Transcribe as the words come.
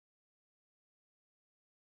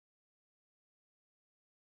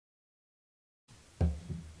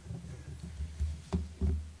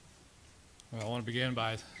I want to begin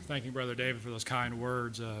by thanking Brother David for those kind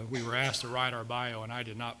words. We were asked to write our bio, and I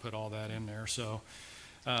did not put all that in there, so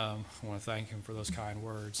I want to thank him for those kind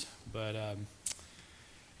words. But,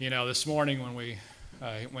 this morning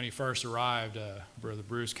when he first arrived, Brother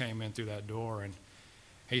Bruce came in through that door, and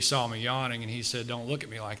he saw me yawning, and he said, "Don't look at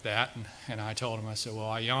me like that." And I told him, I said, "Well,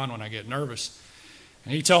 I yawn when I get nervous."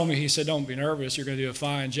 And he told me, he said, "Don't be nervous. You're going to do a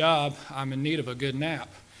fine job. I'm in need of a good nap."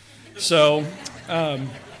 So,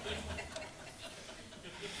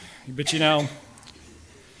 but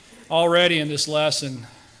already in this lesson,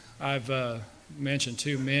 I've mentioned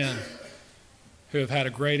two men who have had a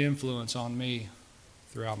great influence on me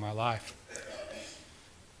throughout my life.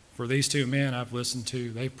 For these two men I've listened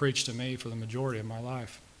to, they've preached to me for the majority of my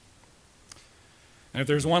life. And if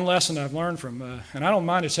there's one lesson I've learned from, and I don't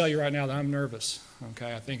mind to tell you right now that I'm nervous,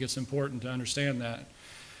 okay? I think it's important to understand that.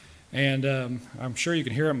 And I'm sure you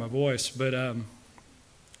can hear it in my voice, but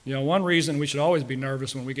one reason we should always be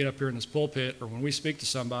nervous when we get up here in this pulpit or when we speak to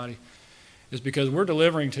somebody is because we're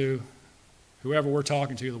delivering to whoever we're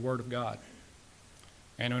talking to the Word of God.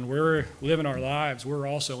 And when we're living our lives, we're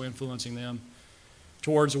also influencing them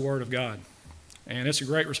towards the Word of God. And it's a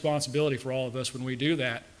great responsibility for all of us when we do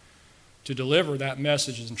that to deliver that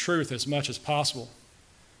message and truth as much as possible.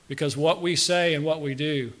 Because what we say and what we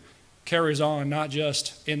do carries on not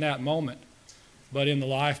just in that moment, but in the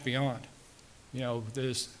life beyond.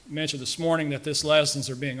 There's mentioned this morning that these lessons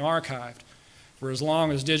are being archived. For as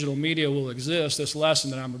long as digital media will exist, this lesson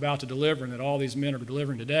that I'm about to deliver and that all these men are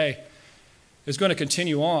delivering today is going to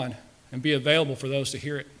continue on and be available for those to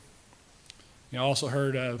hear it. I also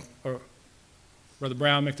heard Brother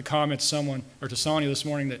Brown make the comment to Sonia this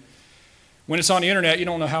morning that when it's on the internet, you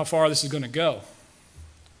don't know how far this is going to go.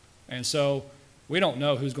 And so we don't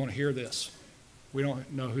know who's going to hear this. We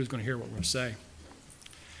don't know who's going to hear what we're going to say.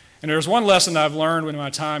 And there's one lesson that I've learned in my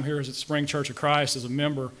time here at Spring Church of Christ as a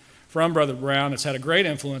member from Brother Brown that's had a great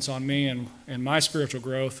influence on me and my spiritual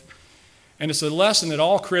growth. And it's a lesson that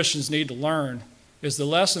all Christians need to learn, is the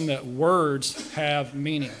lesson that words have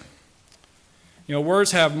meaning.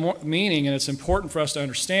 Words have meaning, and it's important for us to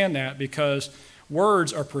understand that because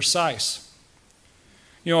words are precise.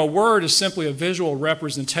 A word is simply a visual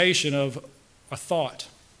representation of a thought.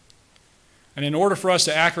 And in order for us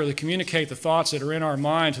to accurately communicate the thoughts that are in our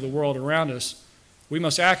mind to the world around us, we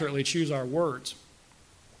must accurately choose our words.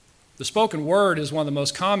 The spoken word is one of the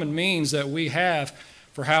most common means that we have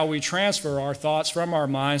for how we transfer our thoughts from our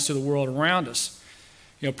minds to the world around us.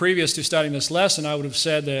 Previous to studying this lesson, I would have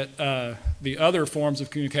said that the other forms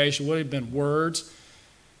of communication would have been words,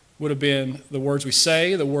 would have been the words we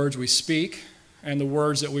say, the words we speak, and the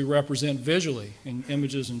words that we represent visually in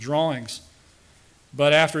images and drawings.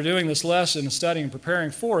 But after doing this lesson and studying and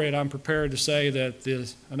preparing for it, I'm prepared to say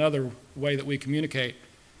that another way that we communicate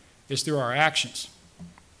is through our actions.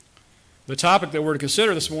 The topic that we're to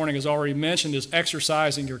consider this morning, as already mentioned, is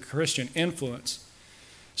exercising your Christian influence.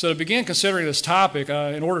 So to begin considering this topic,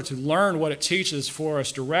 in order to learn what it teaches for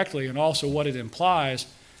us directly and also what it implies,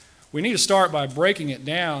 we need to start by breaking it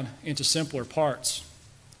down into simpler parts.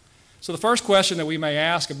 So the first question that we may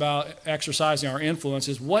ask about exercising our influence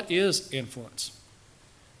is, what is influence?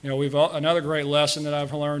 Another great lesson that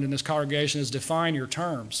I've learned in this congregation is define your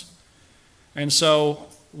terms. And so,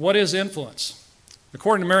 what is influence?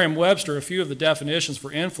 According to Merriam-Webster, a few of the definitions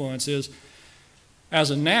for influence is, as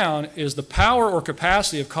a noun, is the power or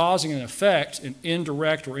capacity of causing an effect in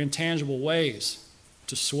indirect or intangible ways,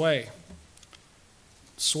 to sway.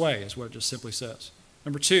 Sway is what it just simply says.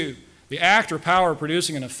 Number two, the act or power of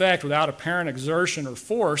producing an effect without apparent exertion or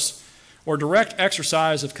force or direct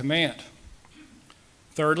exercise of command.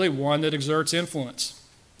 Thirdly, one that exerts influence.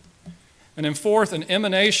 And then fourth, an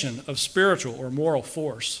emanation of spiritual or moral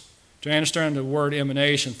force. To understand the word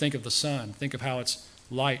emanation, think of the sun. Think of how its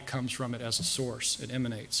light comes from it as a source. It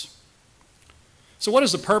emanates. So what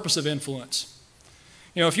is the purpose of influence?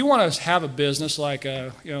 If you want to have a business like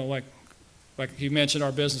he mentioned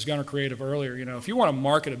our business, Gunter Creative, earlier, if you want to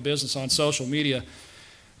market a business on social media,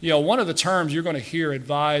 one of the terms you're going to hear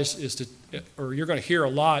you're going to hear a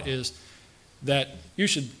lot is that you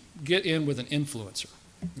should get in with an influencer.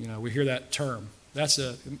 We hear that term.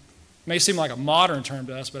 It may seem like a modern term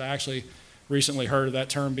to us, but I actually recently heard of that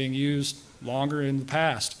term being used longer in the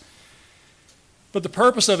past. But the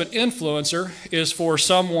purpose of an influencer is for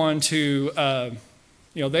someone to,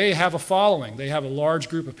 they have a following. They have a large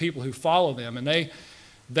group of people who follow them, and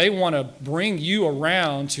they want to bring you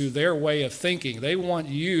around to their way of thinking. They want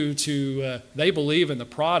you to, they believe in the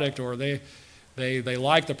product, or they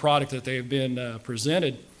like the product that they've been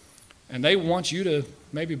presented, and they want you to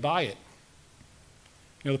maybe buy it.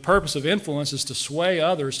 The purpose of influence is to sway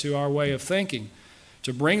others to our way of thinking,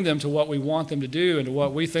 to bring them to what we want them to do and to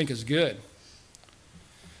what we think is good.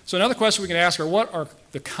 So another question we can ask are, what are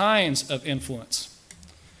the kinds of influence?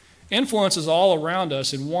 Influence is all around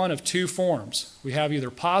us in one of two forms. We have either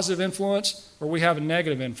positive influence or we have a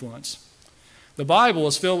negative influence. The Bible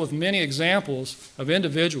is filled with many examples of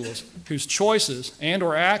individuals whose choices and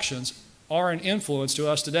or actions are an influence to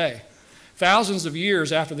us today. Thousands of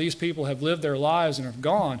years after these people have lived their lives and have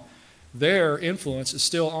gone, their influence is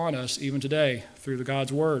still on us even today through the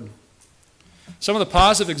God's Word. Some of the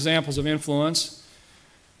positive examples of influence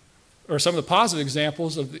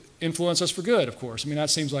influence us for good, of course. That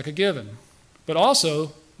seems like a given. But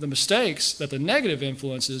also, the mistakes that the negative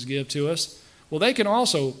influences give to us, well, they can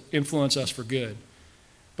also influence us for good.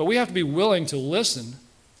 But we have to be willing to listen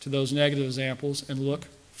to those negative examples and look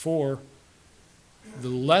for the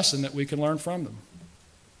lesson that we can learn from them.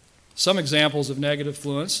 Some examples of negative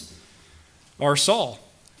influence are Saul.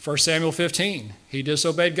 1 Samuel 15, he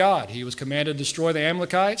disobeyed God. He was commanded to destroy the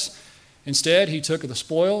Amalekites. Instead, he took the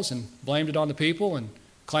spoils and blamed it on the people and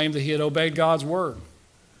claimed that he had obeyed God's word.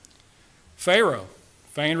 Pharaoh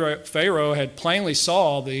had plainly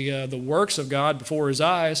saw the works of God before his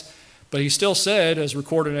eyes, but he still said, as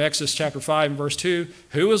recorded in Exodus chapter 5 and verse 2,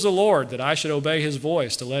 "Who is the Lord that I should obey his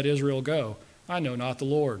voice to let Israel go? I know not the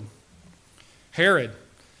Lord." Herod,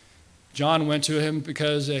 John went to him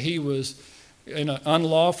because he was in an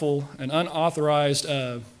unlawful and unauthorized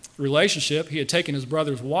relationship. He had taken his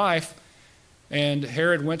brother's wife, and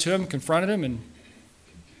Herod went to him, confronted him, and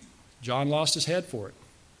John lost his head for it.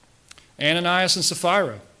 Ananias and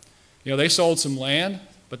Sapphira, they sold some land,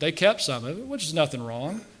 but they kept some of it, which is nothing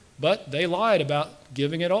wrong, but they lied about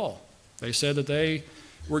giving it all. They said that they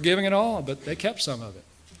were giving it all, but they kept some of it.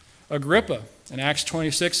 Agrippa, in Acts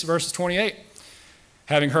 26, verses 28,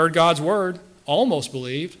 having heard God's word, almost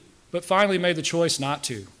believed, but finally made the choice not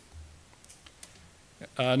to.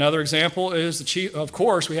 Another example is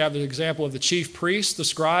we have the example of the chief priests, the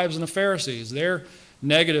scribes, and the Pharisees. Their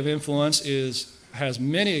negative influence has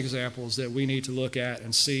many examples that we need to look at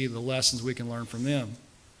and see the lessons we can learn from them.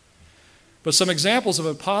 But some examples of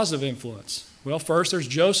a positive influence. Well, first there's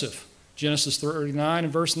Joseph, Genesis 39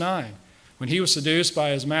 and verse 9. When he was seduced by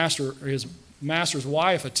his master's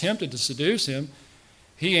wife attempted to seduce him,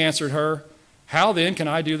 he answered her, "How then can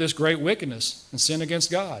I do this great wickedness and sin against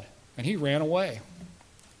God?" And he ran away.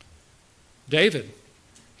 David,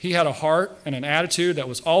 he had a heart and an attitude that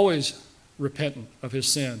was always repentant of his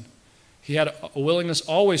sin. He had a willingness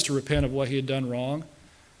always to repent of what he had done wrong,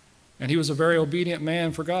 and he was a very obedient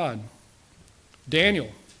man for God.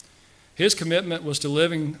 Daniel, his commitment was to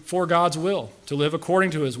living for God's will, to live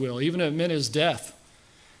according to his will, even if it meant his death.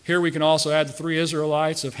 Here we can also add the three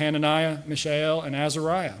Israelites of Hananiah, Mishael, and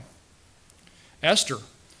Azariah. Esther,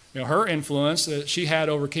 her influence that she had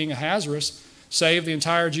over King Ahasuerus saved the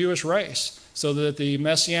entire Jewish race so that the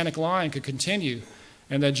messianic line could continue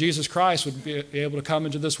and that Jesus Christ would be able to come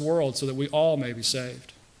into this world so that we all may be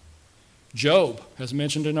saved. Job, as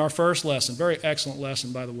mentioned in our first lesson, very excellent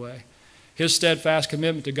lesson, by the way. His steadfast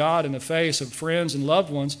commitment to God in the face of friends and loved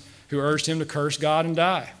ones who urged him to curse God and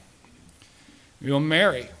die.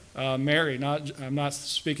 Mary, I'm not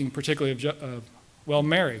speaking particularly of,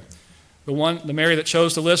 Mary, the Mary that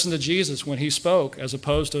chose to listen to Jesus when he spoke, as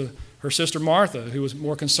opposed to her sister Martha, who was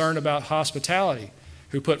more concerned about hospitality,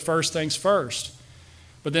 who put first things first.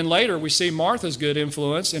 But then later we see Martha's good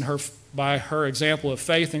influence by her example of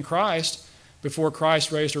faith in Christ before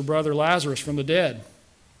Christ raised her brother Lazarus from the dead.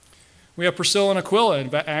 We have Priscilla and Aquila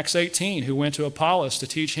in Acts 18 who went to Apollos to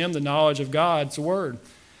teach him the knowledge of God's word.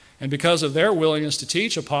 And because of their willingness to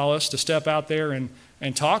teach Apollos to step out there and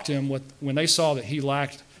talk to him when they saw that he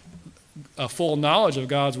lacked a full knowledge of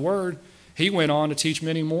God's word, he went on to teach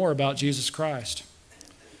many more about Jesus Christ.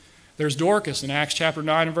 There's Dorcas in Acts chapter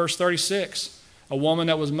 9 and verse 36, a woman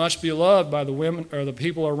that was much beloved by the women or the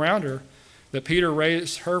people around her, that Peter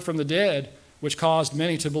raised her from the dead, which caused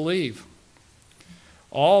many to believe.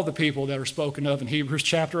 All the people that are spoken of in Hebrews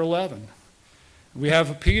chapter 11. We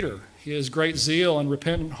have Peter, his great zeal and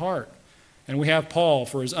repentant heart. And we have Paul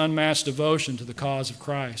for his unmatched devotion to the cause of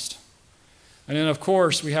Christ. And then, of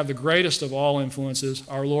course, we have the greatest of all influences,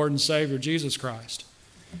 our Lord and Savior, Jesus Christ.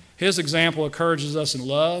 His example encourages us in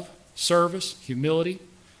love, service, humility.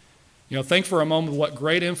 Think for a moment what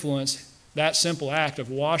great influence that simple act of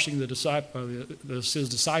washing his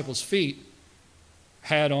disciples' feet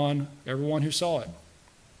had on everyone who saw it.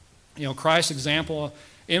 Christ's example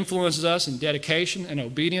influences us in dedication and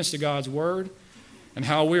obedience to God's word and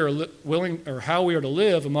how we are to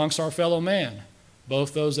live amongst our fellow man,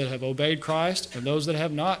 both those that have obeyed Christ and those that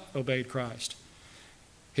have not obeyed Christ.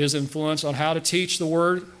 his influence on how to teach the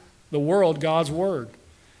world God's word,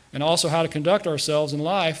 and also how to conduct ourselves in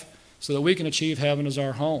life so that we can achieve heaven as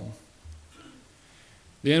our home.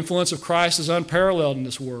 The influence of Christ is unparalleled in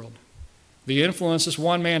this world. The influence this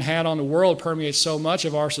one man had on the world permeates so much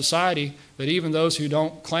of our society that even those who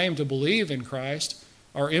don't claim to believe in Christ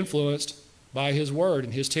are influenced by his word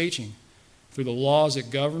and his teaching through the laws that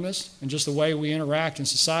govern us and just the way we interact in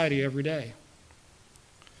society every day.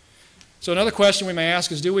 So another question we may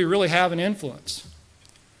ask is, do we really have an influence?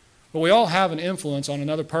 Well, we all have an influence on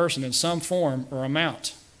another person in some form or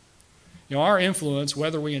amount. You know, our influence,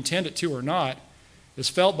 whether we intend it to or not, is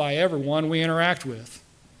felt by everyone we interact with.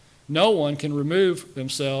 No one can remove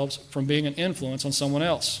themselves from being an influence on someone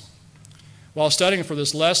else. While studying for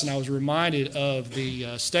this lesson, I was reminded of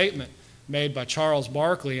the statement made by Charles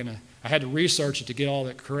Barkley, and I had to research it to get all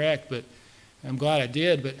that correct, but I'm glad I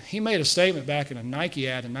did. But he made a statement back in a Nike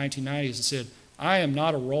ad in 1990s that said, "I am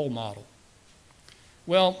not a role model."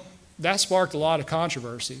 Well, that sparked a lot of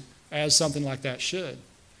controversy, as something like that should.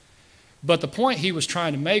 But the point he was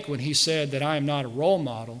trying to make when he said that I am not a role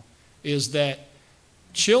model is that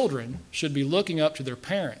children should be looking up to their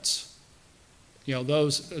parents, you know,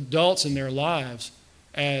 those adults in their lives,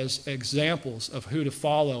 as examples of who to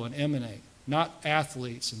follow and emulate, not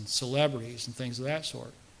athletes and celebrities and things of that sort.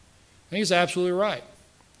 I think he's absolutely right.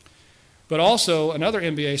 But also, another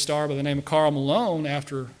NBA star by the name of Karl Malone,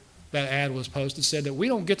 after that ad was posted, said that we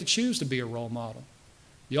don't get to choose to be a role model.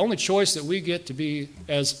 The only choice that we get to be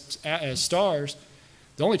as stars,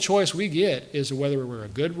 the only choice we get is whether we're a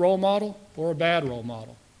good role model or a bad role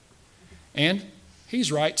model. And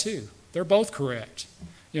he's right too. They're both correct.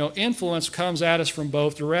 You know, influence comes at us from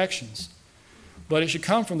both directions. But it should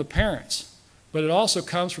come from the parents. But it also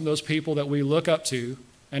comes from those people that we look up to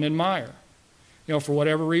and admire. You know, for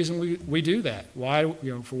whatever reason we do that. Why,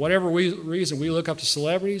 you know, for whatever reason we look up to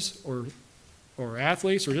celebrities or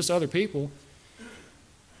athletes or just other people,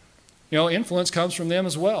 you know, influence comes from them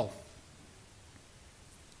as well.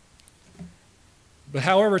 But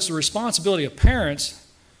however, it's the responsibility of parents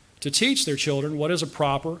to teach their children what is a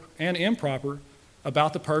proper and improper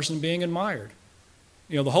about the person being admired.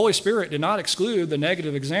 You know, the Holy Spirit did not exclude the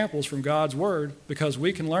negative examples from God's Word because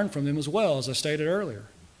we can learn from them as well, as I stated earlier.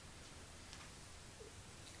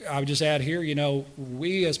 I would just add here, you know,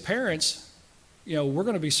 we as parents, you know, we're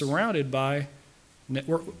going to be surrounded by,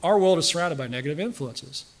 our world is surrounded by negative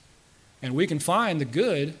influences. And we can find the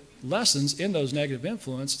good lessons in those negative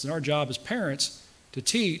influences, and our job as parents to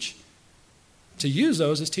teach, to use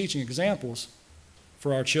those as teaching examples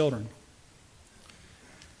for our children.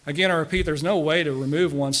 Again, I repeat, there's no way to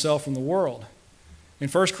remove oneself from the world. In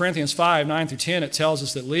 1 Corinthians 5, 9 through 10, it tells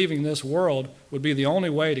us that leaving this world would be the only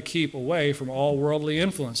way to keep away from all worldly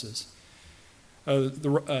influences.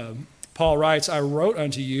 Paul writes, "I wrote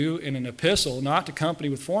unto you in an epistle not to company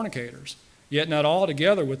with fornicators, yet not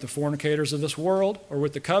altogether with the fornicators of this world, or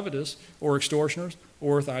with the covetous, or extortioners,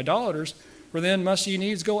 or with idolaters, for then must ye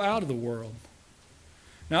needs go out of the world."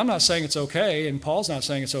 Now, I'm not saying it's okay, and Paul's not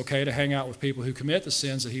saying it's okay to hang out with people who commit the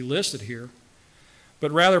sins that he listed here, but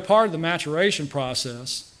rather part of the maturation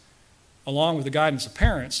process, along with the guidance of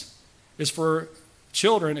parents, is for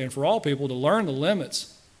children and for all people to learn the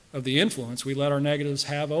limits of the influence we let our negatives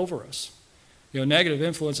have over us. You know, negative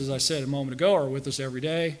influence, as I said a moment ago, are with us every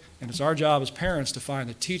day, and it's our job as parents to find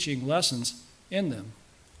the teaching lessons in them.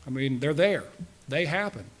 I mean, they're there. They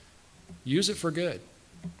happen. Use it for good.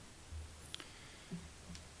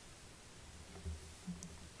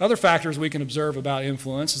 Other factors we can observe about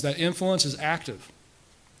influence is that influence is active.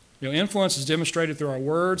 You know, influence is demonstrated through our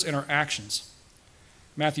words and our actions.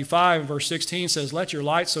 Matthew 5, verse 16 says, "Let your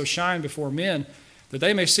light so shine before men that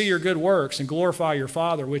they may see your good works and glorify your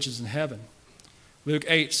Father which is in heaven." Luke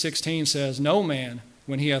 8:16 says, "No man,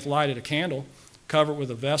 when he hath lighted a candle, cover it with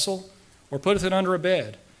a vessel, or putteth it under a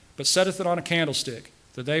bed, but setteth it on a candlestick,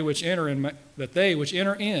 that they which enter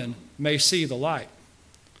in may see the light."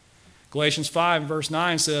 Galatians 5, verse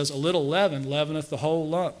 9 says, "A little leaven leaveneth the whole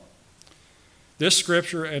lump." This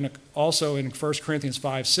scripture, and also in 1 Corinthians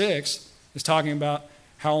 5:6, is talking about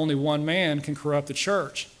how only one man can corrupt the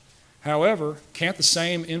church. However, can't the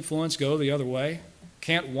same influence go the other way?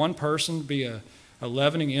 Can't one person be a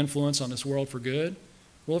leavening influence on this world for good?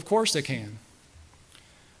 Well, of course they can.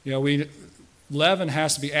 You know, leaven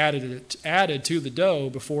has to be added to the dough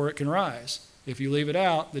before it can rise. If you leave it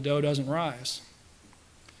out, the dough doesn't rise.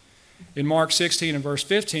 In Mark 16 and verse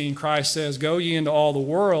 15, Christ says, "Go ye into all the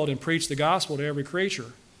world and preach the gospel to every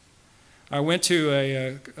creature." I went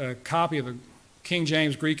to a copy of a King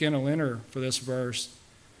James Greek interlinear for this verse,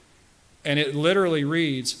 and it literally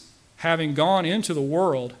reads, "Having gone into the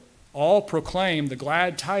world all proclaim the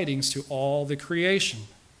glad tidings to all the creation.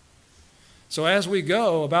 So as we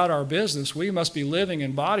go about our business, we must be living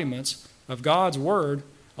embodiments of God's word,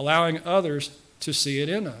 allowing others to see it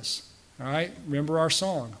in us. All right? Remember our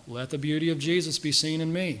song, "Let the beauty of Jesus be seen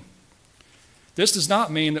in me." This does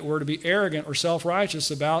not mean that we're to be arrogant or self-righteous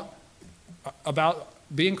about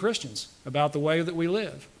being Christians, about the way that we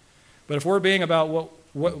live. But if we're being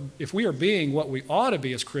if we are being what we ought to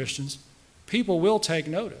be as Christians, people will take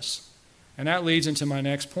notice. And that leads into my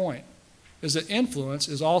next point, is that influence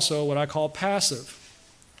is also what I call passive.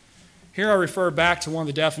 Here I refer back to one of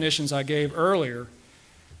the definitions I gave earlier,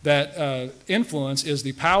 that influence is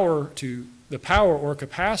the power or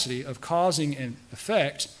capacity of causing an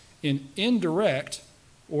effect in indirect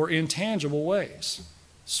or intangible ways.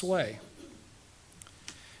 Sway.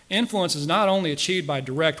 Influence is not only achieved by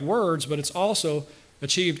direct words, but it's also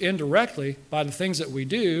achieved indirectly by the things that we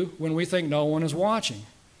do when we think no one is watching.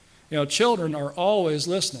 You know, children are always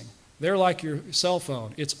listening. They're like your cell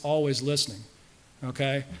phone. It's always listening,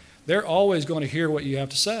 okay? They're always going to hear what you have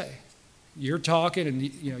to say. You're talking,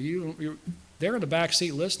 and they're in the back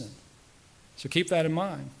seat listening. So keep that in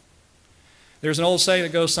mind. There's an old saying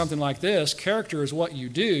that goes something like this: character is what you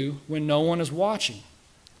do when no one is watching.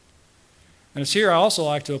 And it's here I also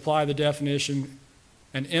like to apply the definition,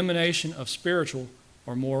 an emanation of spiritual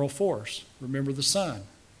or moral force. Remember the sun.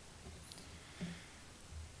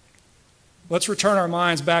 Let's return our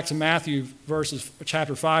minds back to Matthew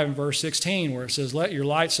chapter 5 and verse 16, where it says, "Let your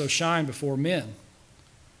light so shine before men."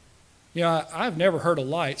 You know, I've never heard a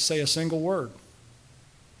light say a single word,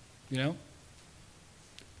 you know.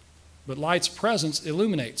 But light's presence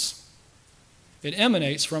illuminates. It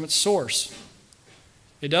emanates from its source.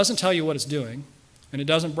 It doesn't tell you what it's doing, and it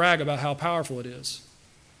doesn't brag about how powerful it is.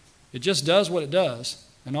 It just does what it does,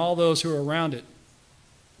 and all those who are around it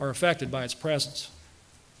are affected by its presence.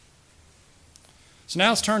 So now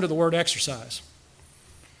let's turn to the word exercise.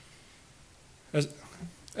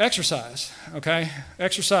 Exercise, okay?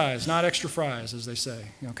 Exercise, not extra fries, as they say,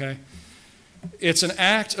 okay? It's an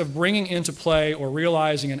act of bringing into play or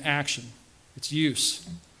realizing an action. It's use.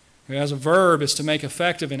 As a verb, it's to make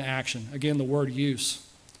effective an action. Again, the word use.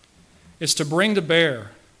 It's to bring to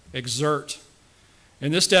bear, exert.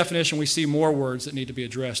 In this definition, we see more words that need to be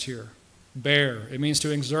addressed here. Bear, it means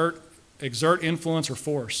to exert influence or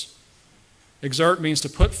force. Exert means to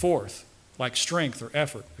put forth, like strength or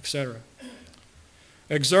effort, etc.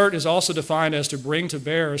 Exert is also defined as to bring to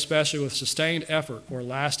bear, especially with sustained effort or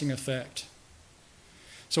lasting effect.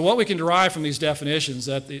 So what we can derive from these definitions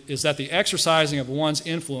is that the exercising of one's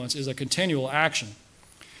influence is a continual action.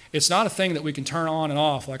 It's not a thing that we can turn on and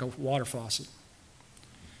off like a water faucet.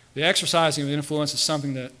 The exercising of influence is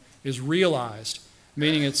something that is realized,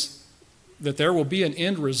 meaning that there will be an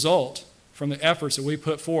end result from the efforts that we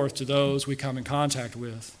put forth to those we come in contact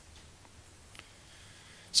with.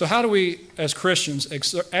 So how do we, as Christians,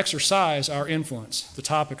 exercise our influence? The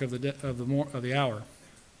topic of the hour.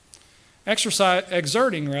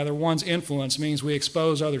 Exerting one's influence means we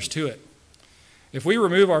expose others to it. If we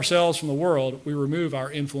remove ourselves from the world, we remove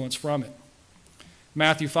our influence from it.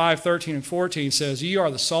 Matthew 5:13 and 14 says, "Ye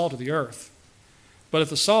are the salt of the earth. But if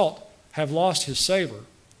the salt have lost his savor,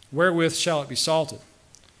 wherewith shall it be salted?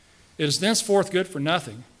 It is thenceforth good for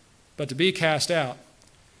nothing, but to be cast out,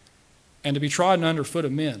 and to be trodden under foot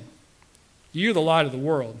of men. Ye are the light of the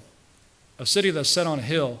world. A city that's set on a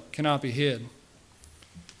hill cannot be hid."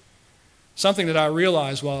 Something that I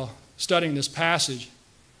realized while studying this passage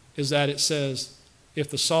is that it says, if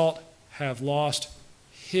the salt have lost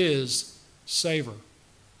his savor.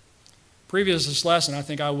 Previous to this lesson, I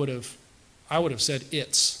think I would have said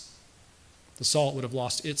its. The salt would have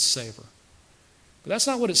lost its savor. But that's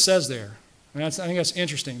not what it says there. And I think that's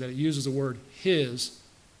interesting that it uses the word his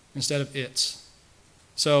instead of its.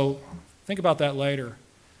 So think about that later.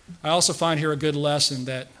 I also find here a good lesson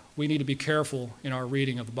that we need to be careful in our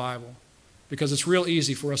reading of the Bible, because it's real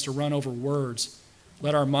easy for us to run over words,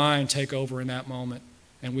 let our mind take over in that moment,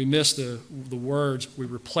 and we miss the words, we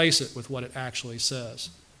replace it with what it actually says.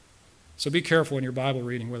 So be careful in your Bible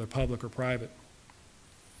reading, whether public or private.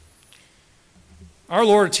 Our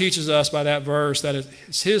Lord teaches us by that verse that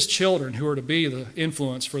it's His children who are to be the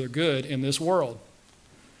influence for the good in this world.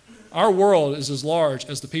 Our world is as large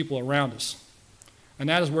as the people around us, and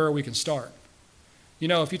that is where we can start. You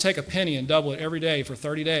know, if you take a penny and double it every day for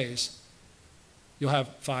 30 days, you'll have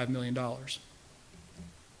 $5 million.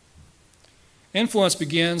 Influence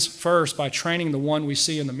begins first by training the one we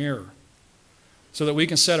see in the mirror so that we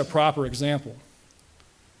can set a proper example.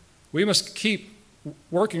 We must keep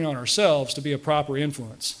working on ourselves to be a proper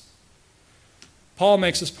influence. Paul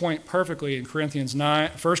makes this point perfectly in 1 Corinthians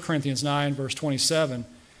 9, verse 27.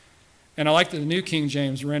 And I like the New King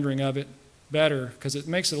James rendering of it better because it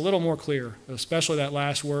makes it a little more clear, especially that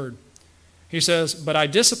last word. He says, "But I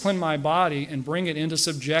discipline my body and bring it into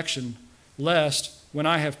subjection, lest, when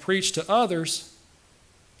I have preached to others,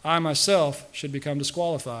 I myself should become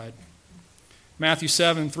disqualified." Matthew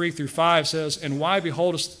 7, 3-5 says, "And why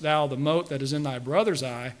beholdest thou the mote that is in thy brother's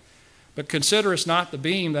eye, but considerest not the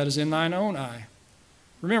beam that is in thine own eye?"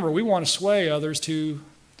 Remember, we want to sway others to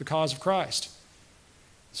the cause of Christ.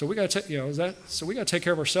 So we got to take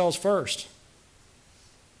care of ourselves first.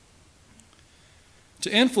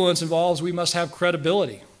 To influence involves we must have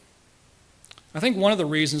credibility. I think one of the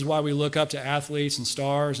reasons why we look up to athletes and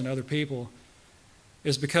stars and other people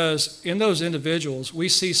is because in those individuals we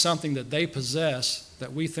see something that they possess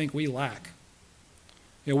that we think we lack.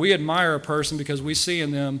 We admire a person because we see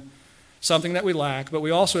in them something that we lack, but we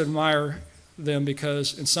also admire them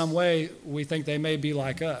because in some way we think they may be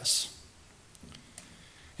like us.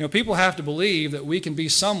 People have to believe that we can be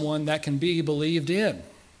someone that can be believed in.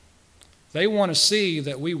 They want to see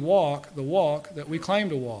that we walk the walk that we claim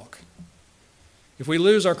to walk. If we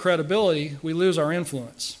lose our credibility, we lose our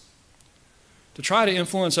influence. To try to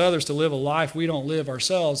influence others to live a life we don't live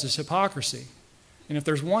ourselves is hypocrisy. And if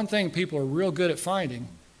there's one thing people are real good at finding,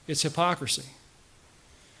 it's hypocrisy.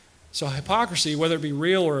 So hypocrisy, whether it be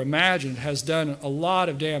real or imagined, has done a lot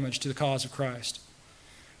of damage to the cause of Christ.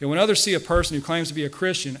 When others see a person who claims to be a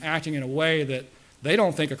Christian acting in a way that they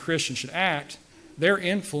don't think a Christian should act, they're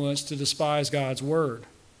influenced to despise God's word.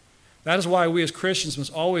 That is why we as Christians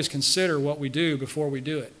must always consider what we do before we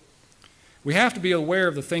do it. We have to be aware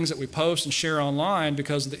of the things that we post and share online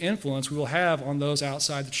because of the influence we will have on those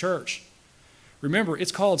outside the church. Remember,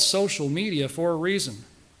 it's called social media for a reason.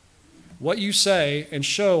 What you say and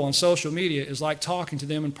show on social media is like talking to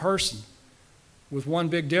them in person, with one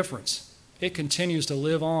big difference. It continues to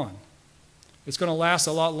live on. It's going to last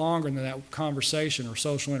a lot longer than that conversation or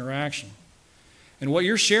social interaction. And what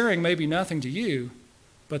you're sharing may be nothing to you,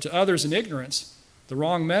 but to others in ignorance, the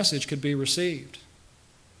wrong message could be received.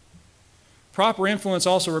 Proper influence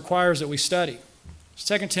also requires that we study.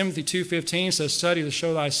 2 Timothy 2:15 says, "Study to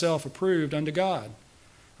show thyself approved unto God,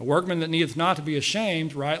 a workman that needeth not to be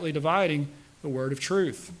ashamed, rightly dividing the word of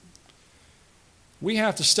truth." We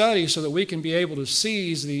have to study so that we can be able to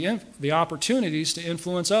seize the opportunities to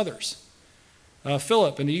influence others.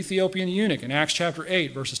 Philip, an Ethiopian eunuch, in Acts chapter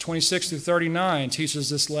 8, verses 26-39, teaches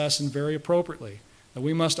this lesson very appropriately, that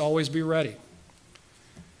we must always be ready.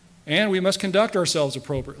 And we must conduct ourselves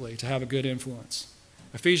appropriately to have a good influence.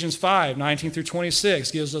 Ephesians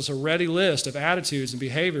 5:19-26 gives us a ready list of attitudes and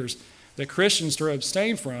behaviors that Christians are to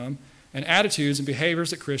abstain from, and attitudes and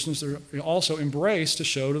behaviors that Christians are also embrace to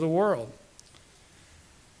show to the world.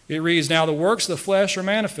 It reads, "Now the works of the flesh are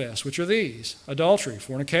manifest, which are these: adultery,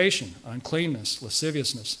 fornication, uncleanness,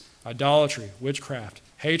 lasciviousness, idolatry, witchcraft,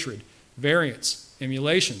 hatred, variance,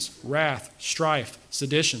 emulations, wrath, strife,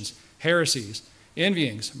 seditions, heresies,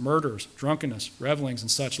 envyings, murders, drunkenness, revelings,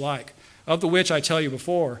 and such like, of the which I tell you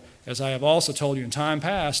before, as I have also told you in time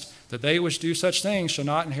past, that they which do such things shall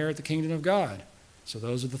not inherit the kingdom of God." So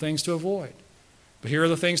those are the things to avoid. But here are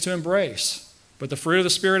the things to embrace. "But the fruit of the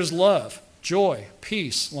Spirit is love, joy,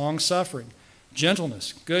 peace, long-suffering,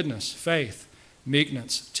 gentleness, goodness, faith,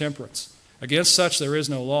 meekness, temperance. Against such there is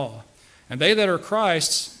no law. And they that are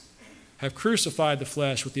Christ's have crucified the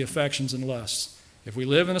flesh with the affections and lusts. If we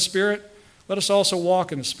live in the Spirit, let us also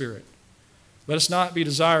walk in the Spirit. Let us not be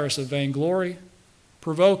desirous of vainglory,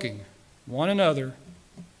 provoking one another,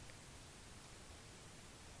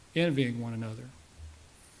 envying one another."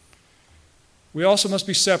 We also must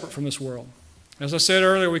be separate from this world. As I said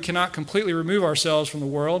earlier, we cannot completely remove ourselves from the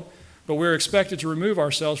world, but we're expected to remove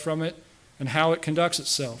ourselves from it and how it conducts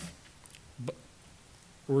itself.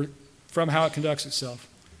 We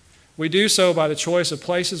do so by the choice of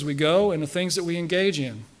places we go and the things that we engage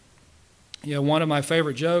in. One of my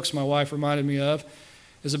favorite jokes my wife reminded me of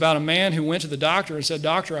is about a man who went to the doctor and said,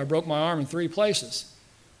 "Doctor, I broke my arm in 3 places."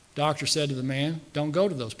 Doctor said to the man, "Don't go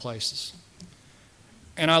to those places."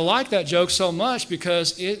 And I like that joke so much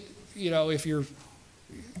because it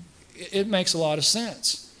makes a lot of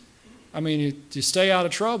sense. I mean, to stay out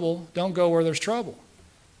of trouble, don't go where there's trouble.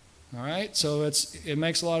 All right? So it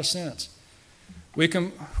makes a lot of sense.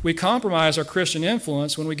 We compromise our Christian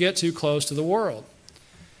influence when we get too close to the world.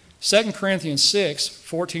 2 Corinthians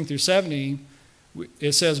 6:14-17,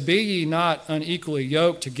 it says, "Be ye not unequally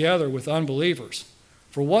yoked together with unbelievers.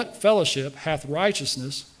 For what fellowship hath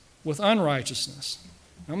righteousness with unrighteousness?"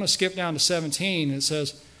 I'm going to skip down to 17, and it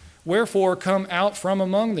says, "Wherefore come out from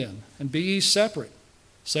among them, and be ye separate,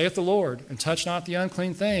 saith the Lord, and touch not the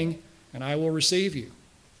unclean thing, and I will receive you.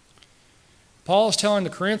 Paul is telling the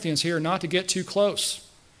Corinthians here not to get too close.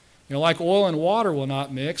 Like oil and water will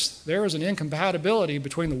not mix, there is an incompatibility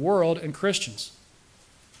between the world and Christians.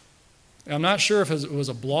 I'm not sure if it was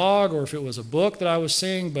a blog or if it was a book that I was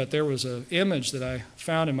seeing, but there was an image that I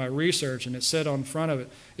found in my research, and it said on front of it,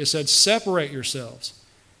 it said, separate yourselves.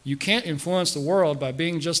 You can't influence the world by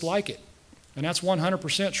being just like it. And that's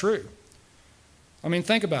 100% true. I mean,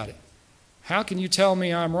 think about it. How can you tell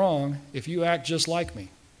me I'm wrong if you act just like me?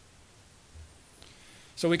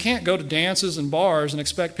 So we can't go to dances and bars and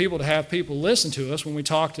expect people to have people listen to us when we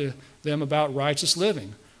talk to them about righteous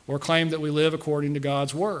living or claim that we live according to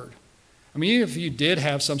God's word. I mean, even if you did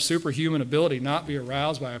have some superhuman ability not be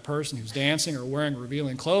aroused by a person who's dancing or wearing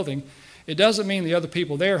revealing clothing, it doesn't mean the other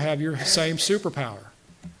people there have your same superpower.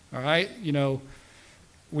 All right?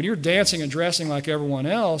 When you're dancing and dressing like everyone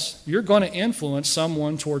else, you're going to influence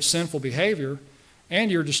someone towards sinful behavior,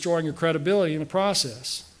 and you're destroying your credibility in the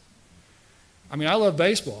process. I mean, I love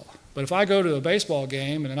baseball, but if I go to a baseball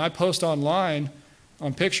game and then I post online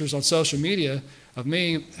on pictures on social media of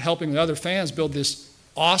me helping the other fans build this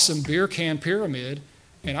awesome beer can pyramid,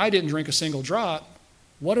 and I didn't drink a single drop,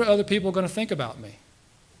 what are other people going to think about me?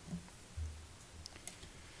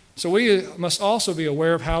 So we must also be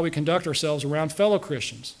aware of how we conduct ourselves around fellow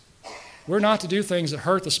Christians. We're not to do things that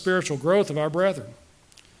hurt the spiritual growth of our brethren.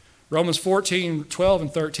 Romans 14:12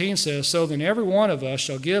 and 13 says, so then every one of us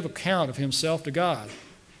shall give account of himself to God.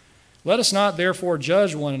 Let us not therefore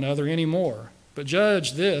judge one another any more, but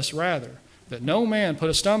judge this rather, that no man put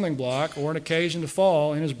a stumbling block or an occasion to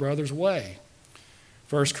fall in his brother's way.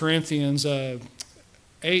 1 Corinthians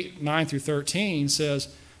 8:9 through 13 says,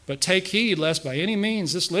 but take heed lest by any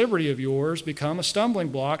means this liberty of yours become a stumbling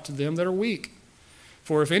block to them that are weak.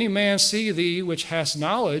 For if any man see thee which hast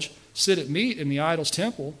knowledge sit at meat in the idol's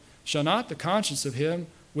temple, shall not the conscience of him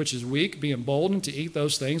which is weak be emboldened to eat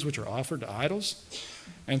those things which are offered to idols?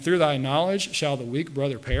 And through thy knowledge shall the weak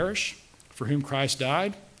brother perish, for whom Christ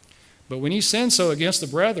died? But when ye sin so against the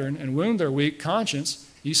brethren, and wound their weak conscience,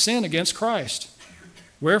 ye sin against Christ.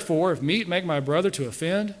 Wherefore, if meat make my brother to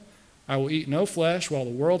offend, I will eat no flesh while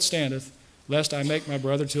the world standeth, lest I make my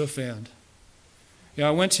brother to offend.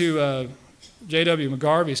 I went to J.W.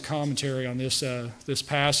 McGarvey's commentary on this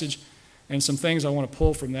passage, and some things I want to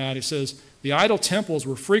pull from that. He says, the idol temples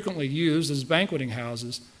were frequently used as banqueting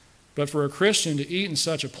houses, but for a Christian to eat in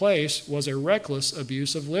such a place was a reckless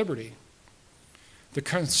abuse of liberty. The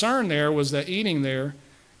concern there was that eating there,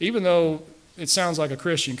 even though it sounds like a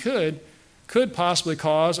Christian could possibly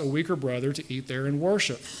cause a weaker brother to eat there and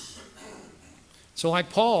worship. So like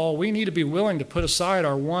Paul, we need to be willing to put aside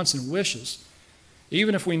our wants and wishes,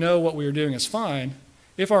 even if we know what we are doing is fine,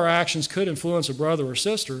 if our actions could influence a brother or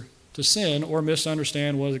sister to sin or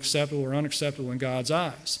misunderstand what is acceptable or unacceptable in God's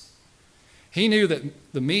eyes. He knew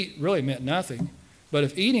that the meat really meant nothing, but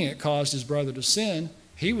if eating it caused his brother to sin,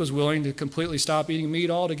 he was willing to completely stop eating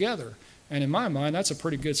meat altogether. And in my mind, that's a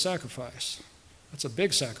pretty good sacrifice. That's a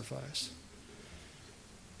big sacrifice.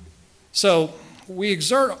 So we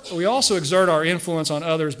also exert our influence on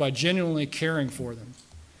others by genuinely caring for them.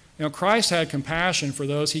 Christ had compassion for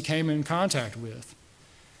those he came in contact with.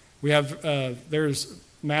 We have, there's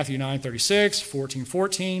Matthew 9:36,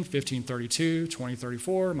 14:14, 15:32,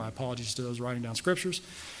 20:34. My apologies to those writing down scriptures.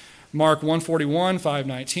 Mark 1:41,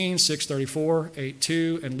 5:19, 6:34,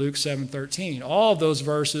 8:2, and Luke 7:13. All of those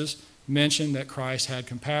verses mention that Christ had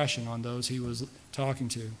compassion on those he was talking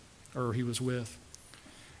to or he was with.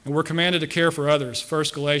 And we're commanded to care for others.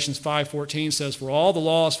 1 Galatians 5:14 says, for all the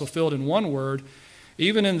law is fulfilled in one word,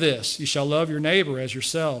 even in this, you shall love your neighbor as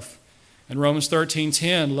yourself. And Romans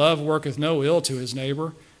 13:10, love worketh no ill to his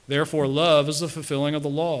neighbor. Therefore, love is the fulfilling of the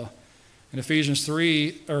law. And Ephesians 4,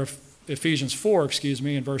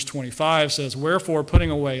 in verse 25 says, wherefore, putting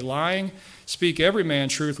away lying, speak every man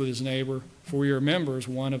truth with his neighbor, for we are members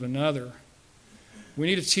one of another. We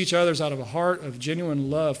need to teach others out of a heart of genuine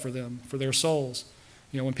love for them, for their souls.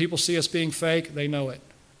 When people see us being fake, they know it.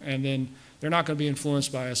 And then they're not going to be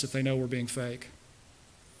influenced by us if they know we're being fake.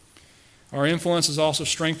 Our influence is also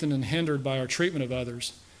strengthened and hindered by our treatment of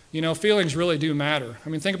others. Feelings really do matter. I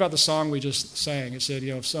mean, think about the song we just sang. It said,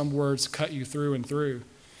 if some words cut you through and through.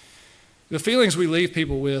 The feelings we leave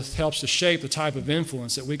people with helps to shape the type of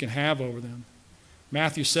influence that we can have over them.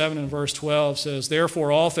 Matthew 7 and verse 12 says,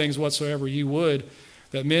 therefore all things whatsoever ye would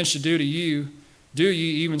that men should do to you, do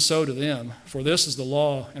ye even so to them, for this is the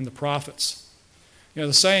law and the prophets.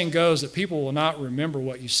 The saying goes that people will not remember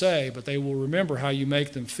what you say, but they will remember how you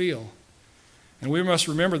make them feel. And we must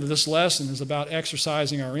remember that this lesson is about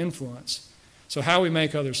exercising our influence. So how we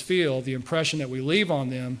make others feel, the impression that we leave on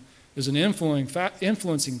them, is an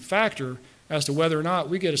influencing factor as to whether or not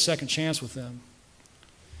we get a second chance with them.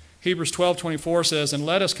 Hebrews 12:24 says, "And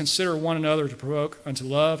let us consider one another to provoke unto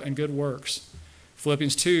love and good works."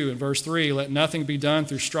 Philippians 2 and verse 3, "Let nothing be done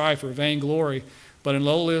through strife or vainglory, but in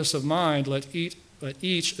lowliness of mind let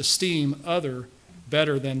each esteem other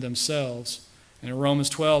better than themselves." And in Romans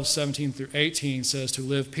 12:17 through 18 says to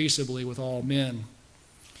live peaceably with all men.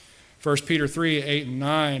 1 Peter 3:8 and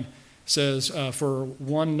 9 says, "For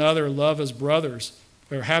one another love as brothers,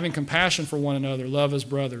 or having compassion for one another, love as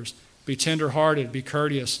brothers. Be tender-hearted, be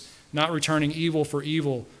courteous, not returning evil for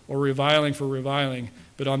evil or reviling for reviling,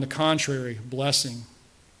 but on the contrary, blessing."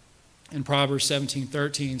 And Proverbs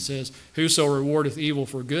 17:13 says, "Whoso rewardeth evil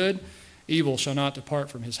for good, evil shall not depart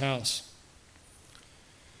from his house."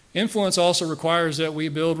 Influence also requires that we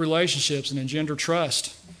build relationships and engender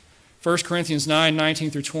trust. 1 Corinthians 9:19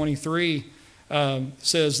 through 23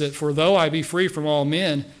 says that, "For though I be free from all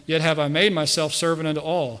men, yet have I made myself servant unto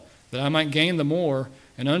all, that I might gain the more.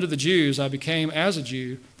 And unto the Jews I became as a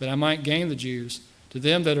Jew, that I might gain the Jews. To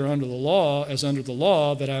them that are under the law, as under the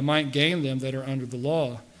law, that I might gain them that are under the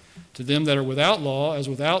law. To them that are without law, as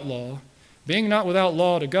without law, being not without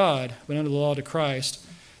law to God, but under the law to Christ,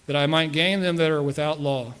 that I might gain them that are without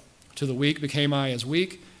law. To the weak became I as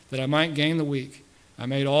weak, that I might gain the weak. I am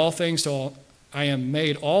made all things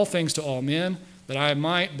to all men, that I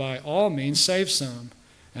might by all means save some.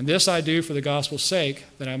 And this I do for the gospel's sake,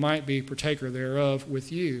 that I might be partaker thereof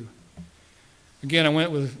with you." Again, I went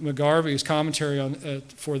with McGarvey's commentary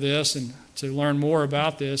for this and to learn more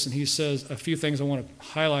about this, and he says a few things I want to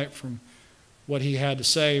highlight from what he had to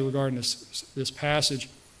say regarding this passage.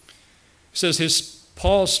 He says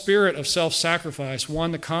Paul's spirit of self-sacrifice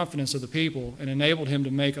won the confidence of the people and enabled him to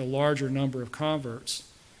make a larger number of converts.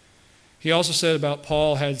 He also said about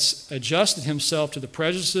Paul had adjusted himself to the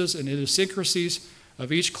prejudices and idiosyncrasies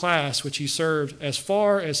of each class which he served as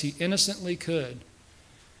far as he innocently could.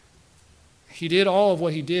 He did all of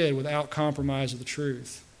what he did without compromise of the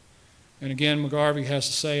truth. And again, McGarvey has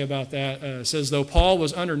to say about that, it says, "Though Paul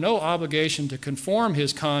was under no obligation to conform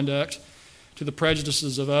his conduct to the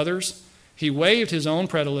prejudices of others, he waived his own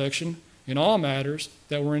predilection in all matters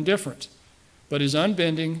that were indifferent. But his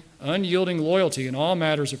unbending, unyielding loyalty in all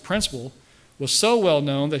matters of principle was so well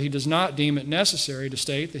known that he does not deem it necessary to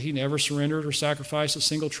state that he never surrendered or sacrificed a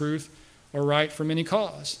single truth or right from any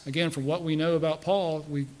cause." Again, from what we know about Paul,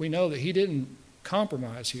 we know that he didn't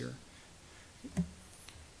compromise here.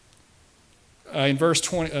 In verse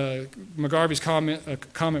 20, McGarvey's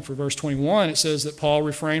comment for verse 21, it says that Paul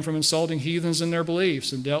refrained from insulting heathens in their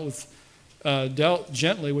beliefs and dealt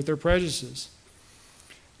gently with their prejudices.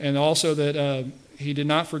 And also that he did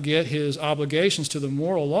not forget his obligations to the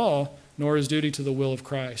moral law, nor his duty to the will of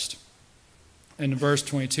Christ. And in verse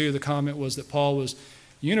 22, the comment was that Paul was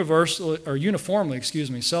uniformly,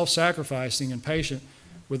 self-sacrificing and patient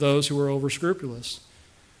with those who were over-scrupulous.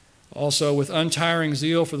 Also, with untiring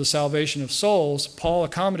zeal for the salvation of souls, Paul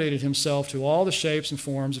accommodated himself to all the shapes and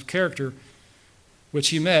forms of character which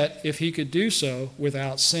he met if he could do so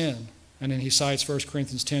without sin. And then he cites 1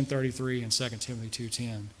 Corinthians 10:33 and 2 Timothy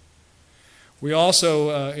 2:10. We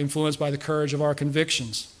also influenced by the courage of our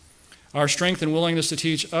convictions. Our strength and willingness to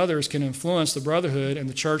teach others can influence the brotherhood and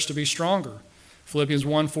the church to be stronger. Philippians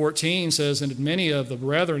 1:14 says, "And many of the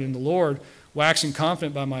brethren in the Lord, waxing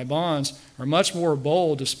confident by my bonds, are much more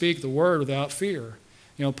bold to speak the word without fear."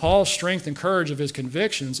 Paul's strength and courage of his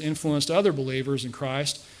convictions influenced other believers in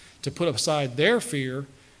Christ to put aside their fear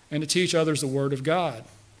and to teach others the word of God.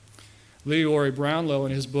 Leroy Brownlow,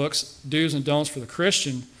 in his books, Do's and Don'ts for the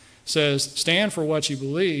Christian, says, "Stand for what you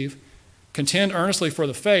believe, contend earnestly for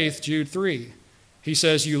the faith," Jude 3. He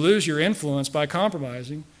says, "You lose your influence by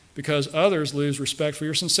compromising because others lose respect for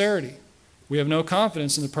your sincerity. We have no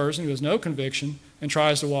confidence in the person who has no conviction and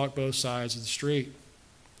tries to walk both sides of the street."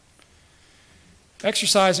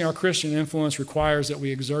 Exercising our Christian influence requires that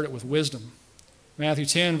we exert it with wisdom. Matthew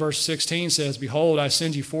 10, verse 16 says, "Behold, I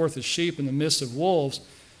send you forth as sheep in the midst of wolves.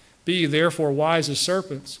 Be ye therefore wise as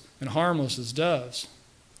serpents and harmless as doves."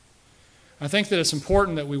 I think that it's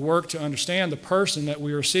important that we work to understand the person that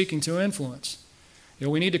we are seeking to influence.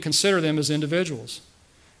 We need to consider them as individuals.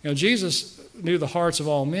 Jesus knew the hearts of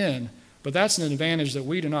all men, but that's an advantage that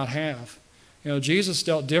we do not have. Jesus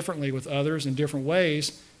dealt differently with others in different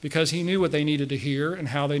ways because he knew what they needed to hear and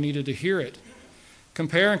how they needed to hear it.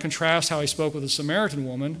 Compare and contrast how he spoke with the Samaritan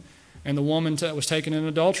woman and the woman that was taken in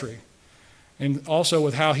adultery, and also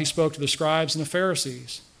with how he spoke to the scribes and the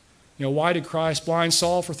Pharisees. Why did Christ blind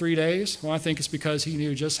Saul for 3 days? Well, I think it's because he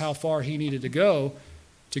knew just how far he needed to go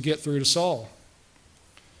to get through to Saul.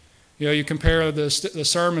 You know, you compare the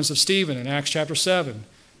sermons of Stephen in Acts chapter 7,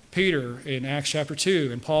 Peter in Acts chapter 2,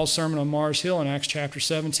 and Paul's sermon on Mars Hill in Acts chapter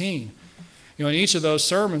 17. You know, in each of those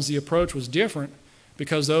sermons, the approach was different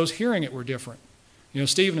because those hearing it were different. You know,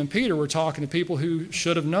 Stephen and Peter were talking to people who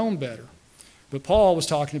should have known better. But Paul was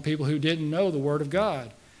talking to people who didn't know the Word of God.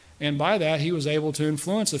 And by that, he was able to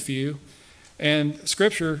influence a few. And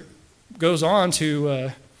Scripture goes on to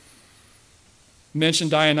mention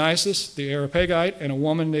Dionysus, the Areopagite, and a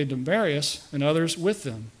woman named Damaris, and others with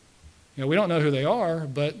them. You know, we don't know who they are,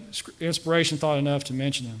 but inspiration thought enough to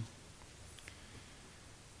mention them.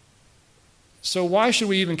 So why should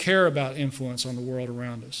we even care about influence on the world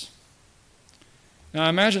around us? Now, I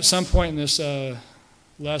imagine at some point in this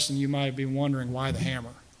lesson, you might be wondering why the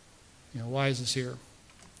hammer? You know, why is this here?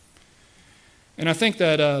 And I think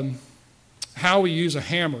that how we use a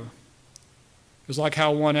hammer is like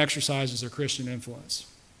how one exercises their Christian influence.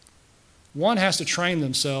 One has to train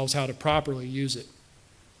themselves how to properly use it,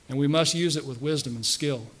 and we must use it with wisdom and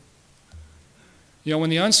skill. You know, when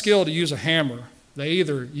the unskilled use a hammer, they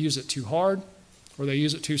either use it too hard or they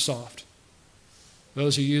use it too soft.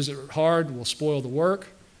 Those who use it hard will spoil the work.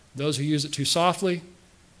 Those who use it too softly,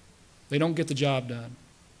 they don't get the job done.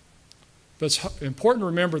 But it's important to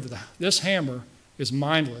remember that this hammer is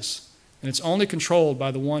mindless, and it's only controlled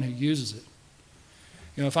by the one who uses it.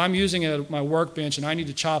 You know, if I'm using it at my workbench and I need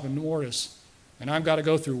to chop a mortise, and I've got to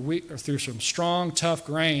go through some strong, tough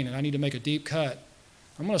grain, and I need to make a deep cut,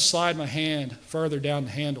 I'm going to slide my hand further down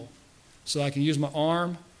the handle so I can use my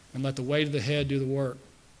arm and let the weight of the head do the work.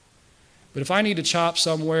 But if I need to chop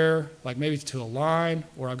somewhere, like maybe to a line,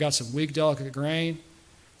 or I've got some weak, delicate grain,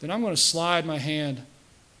 then I'm going to slide my hand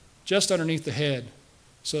just underneath the head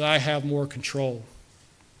so that I have more control.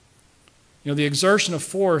 You know, the exertion of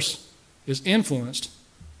force is influenced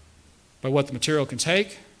by what the material can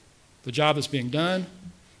take, the job that's being done,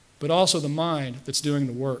 but also the mind that's doing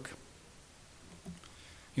the work.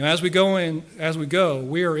 You know, as we go,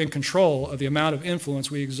 we are in control of the amount of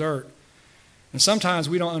influence we exert. And sometimes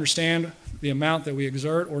we don't understand the amount that we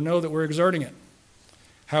exert or know that we're exerting it.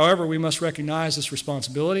 However, we must recognize this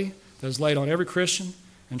responsibility that is laid on every Christian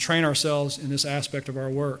and train ourselves in this aspect of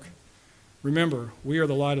our work. Remember, we are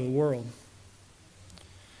the light of the world.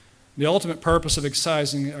 The ultimate purpose of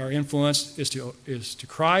exercising our influence is to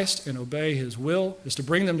Christ and obey His will, is to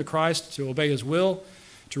bring them to Christ, to obey His will,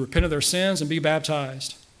 to repent of their sins and be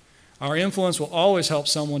baptized. Our influence will always help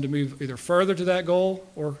someone to move either further to that goal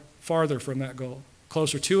or farther from that goal,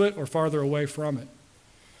 closer to it or farther away from it.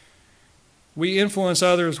 We influence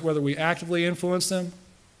others whether we actively influence them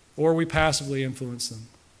or we passively influence them.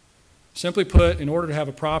 Simply put, in order to have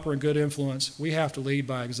a proper and good influence, we have to lead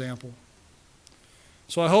by example.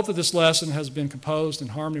 So I hope that this lesson has been composed in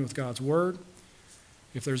harmony with God's Word.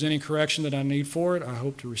 If there's any correction that I need for it, I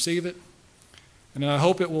hope to receive it. And I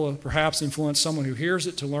hope it will perhaps influence someone who hears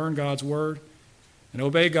it to learn God's Word and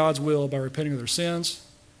obey God's will by repenting of their sins,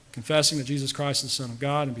 confessing that Jesus Christ is the Son of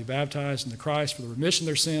God, and be baptized into Christ for the remission of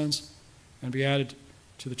their sins, and be added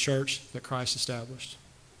to the church that Christ established.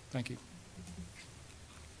 Thank you.